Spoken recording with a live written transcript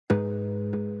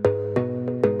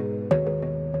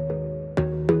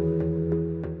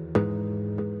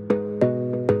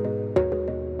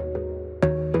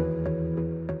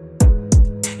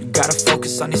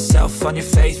focus on yourself, on your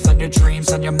faith, on your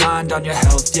dreams, on your mind, on your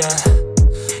health, yeah.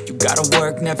 You gotta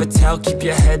work, never tell, keep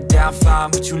your head down,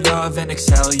 find what you love and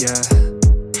excel, yeah.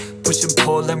 Push and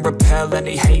pull and repel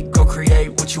any hate, go create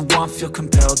what you want, feel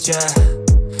compelled, yeah.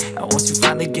 And once you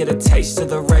finally get a taste of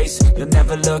the race, you'll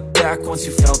never look back once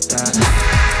you felt that.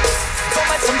 Don't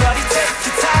let somebody take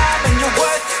your time and your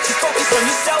worth, just focus on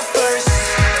yourself first.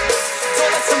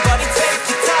 Don't let somebody take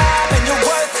your time and your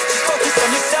worth, just focus on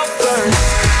yourself first.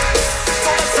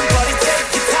 Don't let somebody take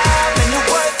your time and your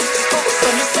worth, just focus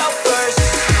on yourself first.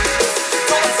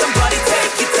 Don't let somebody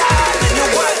take your time and your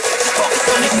worth, just focus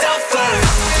on yourself first.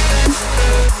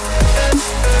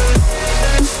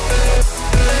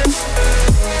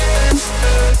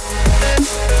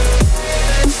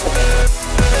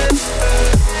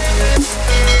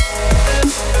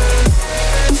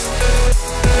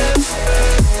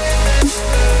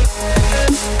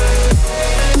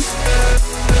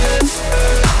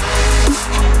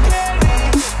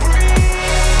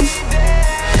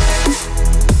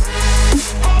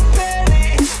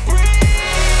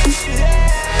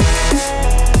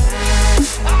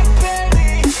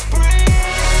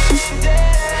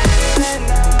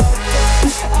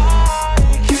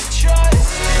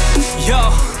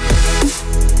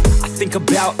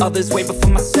 About others way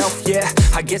before myself, yeah.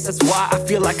 I guess that's why I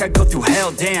feel like I go through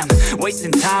hell, damn.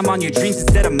 Wasting time on your dreams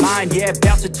instead of mine, yeah.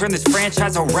 About to turn this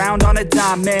franchise around on a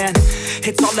dime, man.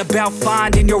 It's all about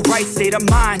finding your right state of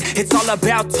mind. It's all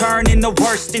about turning the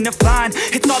worst into fine.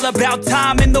 It's all about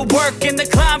time and the work and the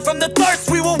climb. From the thirst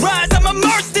we will rise, I'm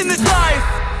immersed in this life.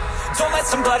 Don't let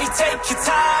somebody take your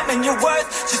time and your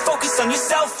worth, just focus on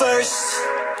yourself first.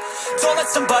 Don't let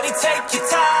somebody take your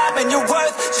time and your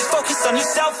worth, just focus on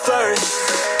yourself first.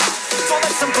 Don't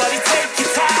let somebody take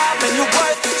your time and your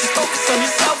worth, just focus on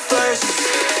yourself first.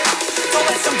 Don't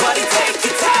let somebody take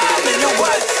your time and your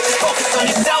worth, just focus on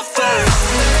yourself first.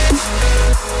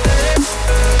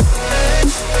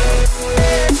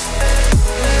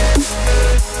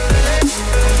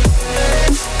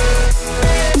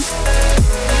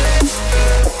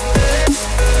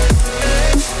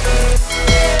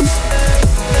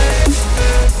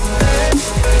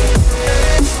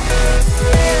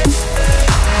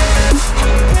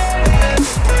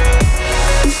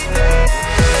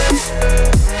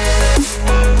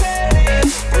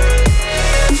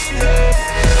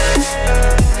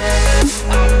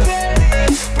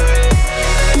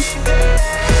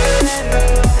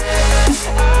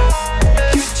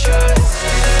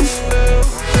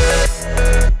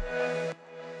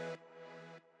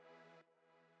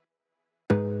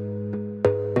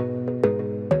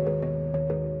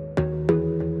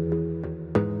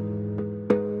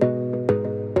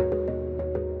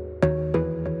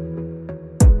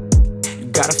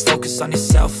 Gotta focus on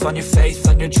yourself, on your faith,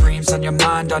 on your dreams, on your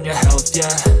mind, on your health,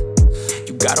 yeah.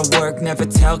 You gotta work, never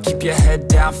tell, keep your head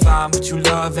down, find what you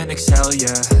love and excel,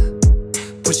 yeah.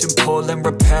 Push and pull and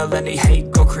repel any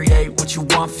hate, go create what you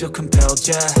want, feel compelled,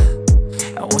 yeah.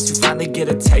 And once you finally get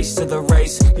a taste of the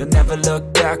race, you'll never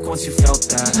look back once you felt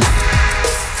that.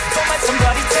 Don't let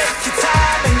somebody take your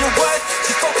time and your worth,